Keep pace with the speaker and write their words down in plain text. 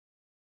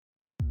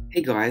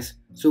Hey guys,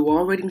 so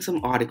while reading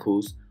some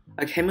articles,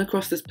 I came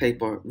across this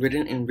paper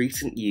written in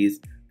recent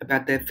years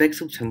about the effects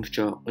of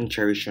temperature on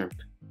cherry shrimp.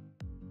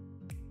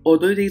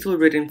 Although these were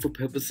written for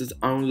purposes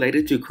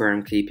unrelated to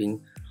aquarium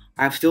keeping,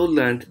 I have still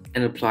learned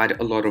and applied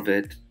a lot of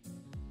it.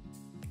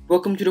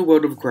 Welcome to the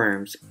world of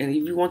aquariums, and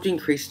if you want to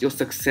increase your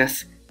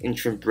success in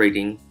shrimp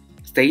breeding,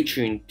 stay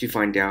tuned to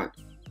find out.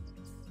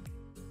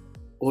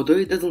 Although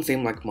it doesn't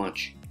seem like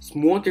much,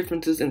 small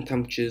differences in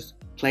temperatures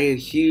play a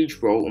huge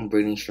role in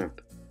breeding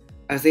shrimp,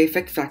 as they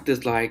affect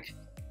factors like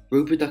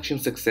reproduction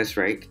success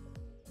rate,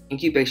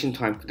 incubation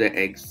time for their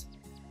eggs,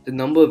 the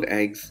number of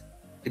eggs,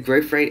 the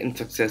growth rate and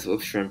success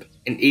of shrimp,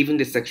 and even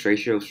the sex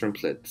ratio of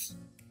shrimplets.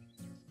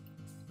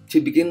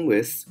 To begin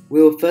with,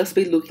 we will first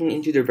be looking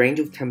into the range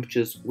of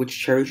temperatures which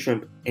cherry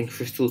shrimp and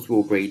crystals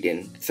will breed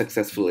in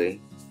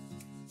successfully.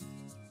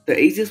 The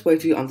easiest way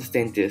to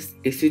understand this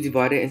is to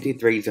divide it into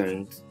three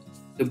zones: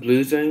 the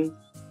blue zone,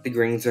 the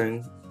green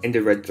zone, and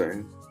the red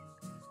zone.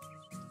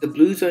 The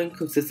blue zone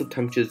consists of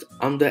temperatures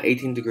under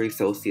 18 degrees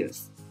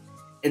Celsius,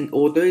 and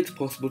although it's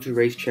possible to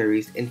raise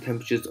cherries in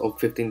temperatures of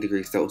 15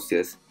 degrees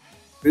Celsius,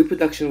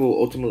 reproduction will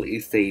ultimately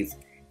cease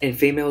and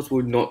females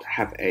will not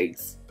have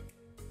eggs.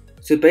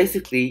 So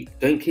basically,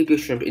 don't keep your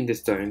shrimp in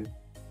this zone.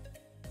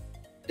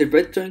 The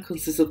red zone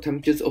consists of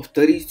temperatures of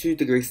 32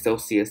 degrees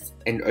Celsius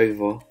and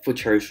over for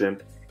cherry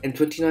shrimp and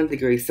 29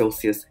 degrees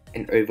Celsius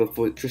and over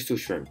for crystal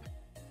shrimp,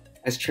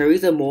 as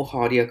cherries are more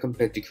hardier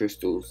compared to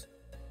crystals.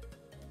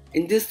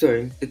 In this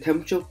zone, the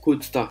temperature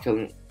could start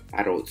killing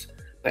adults,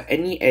 but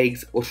any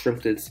eggs or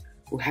shrimplets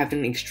will have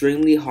an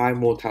extremely high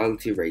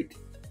mortality rate,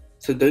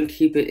 so don't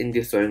keep it in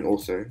this zone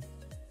also.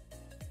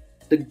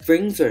 The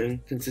green zone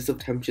consists of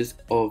temperatures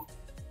of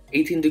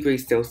 18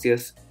 degrees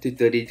Celsius to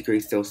 30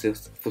 degrees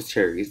Celsius for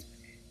cherries,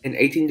 and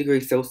 18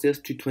 degrees Celsius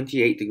to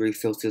 28 degrees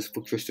Celsius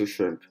for crystal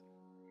shrimp,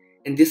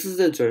 and this is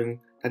the zone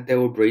that they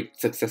will breed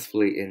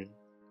successfully in.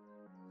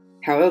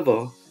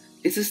 However,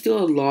 this is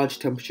still a large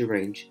temperature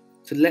range,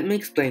 so let me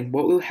explain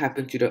what will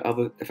happen to the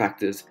other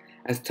factors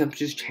as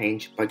temperatures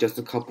change by just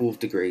a couple of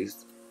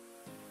degrees.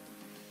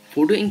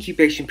 For the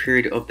incubation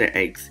period of the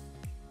eggs,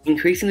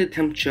 increasing the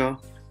temperature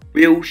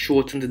will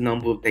shorten the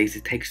number of days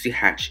it takes to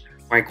hatch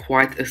by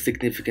quite a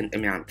significant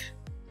amount.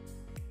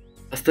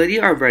 A study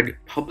I read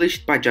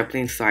published by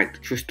Japanese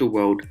site Crystal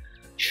World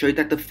showed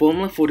that the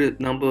formula for the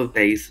number of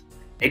days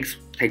eggs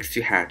takes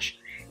to hatch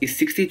is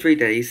 63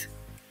 days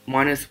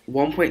minus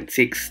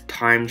 1.6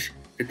 times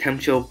the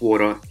temperature of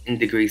water in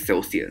degrees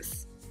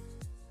Celsius.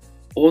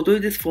 Although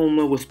this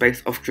formula was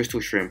based off crystal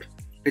shrimp,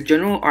 the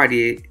general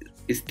idea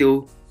is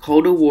still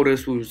colder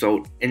waters will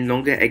result in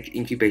longer egg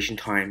incubation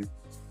time,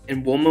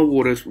 and warmer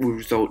waters will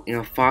result in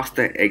a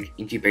faster egg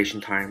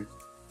incubation time.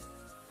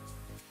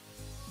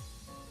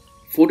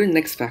 For the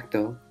next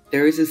factor,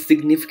 there is a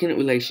significant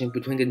relation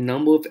between the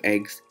number of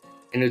eggs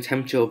and the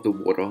temperature of the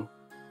water.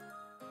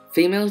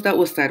 Females that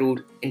were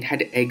saddled and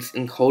had eggs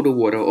in colder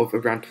water of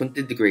around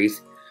 20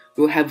 degrees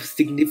will have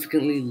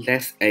significantly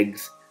less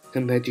eggs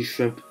compared to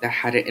shrimp that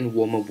had it in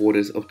warmer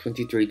waters of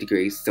 23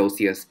 degrees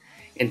Celsius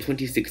and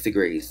 26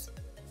 degrees.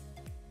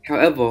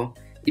 However,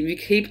 if you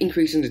keep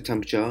increasing the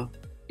temperature,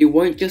 it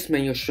won't just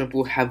mean your shrimp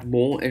will have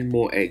more and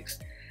more eggs,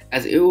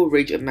 as it will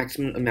reach a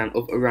maximum amount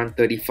of around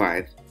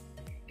 35,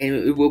 and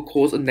it will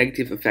cause a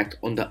negative effect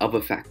on the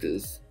other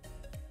factors.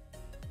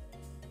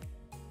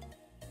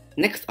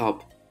 Next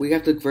up, we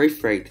have the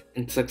growth rate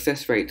and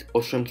success rate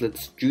of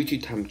shrimplets due to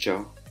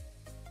temperature.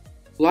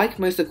 Like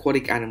most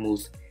aquatic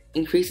animals,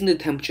 increasing the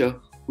temperature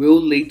will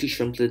lead to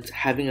shrimplets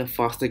having a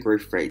faster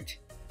growth rate.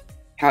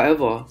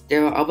 However,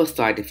 there are other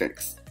side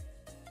effects.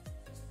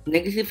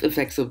 Negative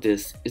effects of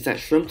this is that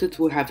shrimplets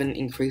will have an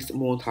increased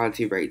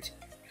mortality rate,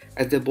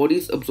 as their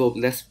bodies absorb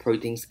less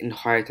proteins in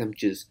higher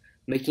temperatures,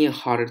 making it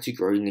harder to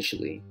grow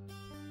initially.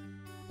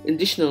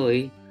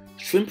 Additionally,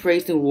 shrimp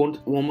raised in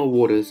warmer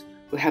waters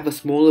will have a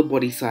smaller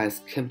body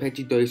size compared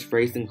to those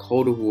raised in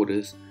colder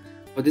waters,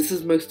 but this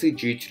is mostly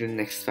due to the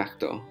next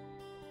factor.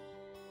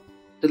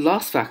 The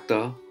last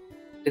factor,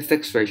 the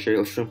sex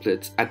ratio of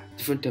shrimplets at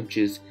different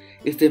temperatures,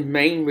 is the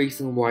main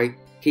reason why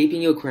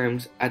keeping your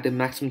aquariums at the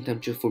maximum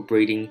temperature for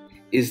breeding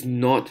is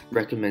not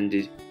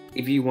recommended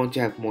if you want to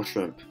have more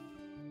shrimp.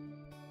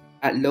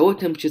 At lower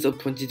temperatures of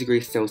 20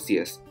 degrees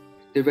Celsius,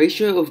 the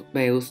ratio of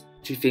males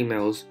to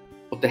females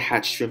of the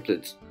hatched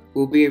shrimplets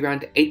will be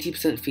around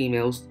 80%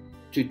 females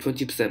to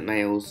 20%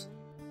 males.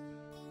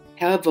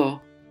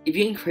 However, if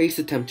you increase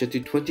the temperature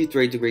to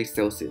 23 degrees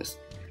Celsius,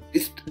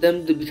 this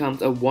then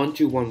becomes a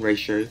 1:1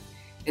 ratio,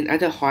 and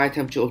at a higher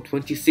temperature of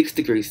 26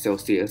 degrees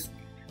Celsius,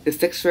 the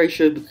sex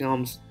ratio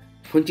becomes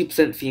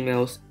 20%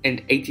 females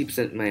and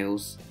 80%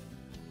 males.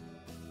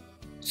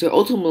 So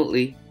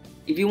ultimately,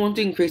 if you want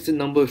to increase the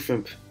number of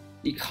shrimp,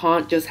 you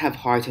can't just have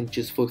high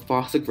temperatures for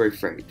faster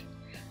growth rate,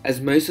 as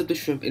most of the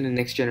shrimp in the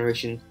next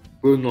generation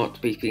will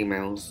not be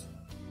females.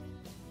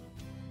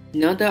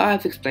 Now that I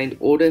have explained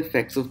all the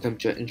effects of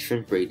temperature in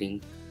shrimp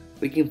breeding,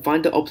 we can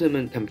find the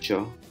optimum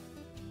temperature.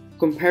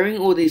 Comparing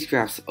all these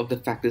graphs of the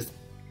factors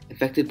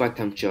affected by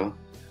temperature,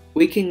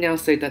 we can now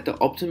say that the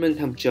optimum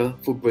temperature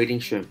for breeding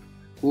shrimp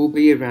will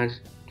be around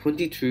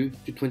 22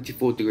 to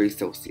 24 degrees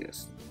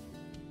Celsius.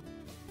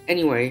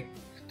 Anyway,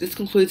 this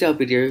concludes our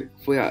video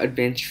for our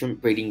advanced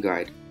shrimp breeding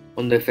guide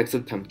on the effects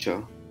of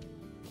temperature.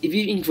 If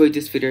you enjoyed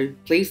this video,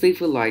 please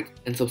leave a like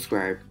and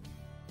subscribe.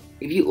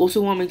 If you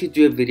also want me to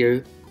do a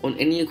video on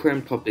any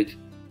aquarium topic,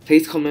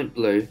 please comment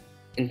below,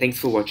 and thanks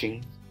for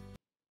watching.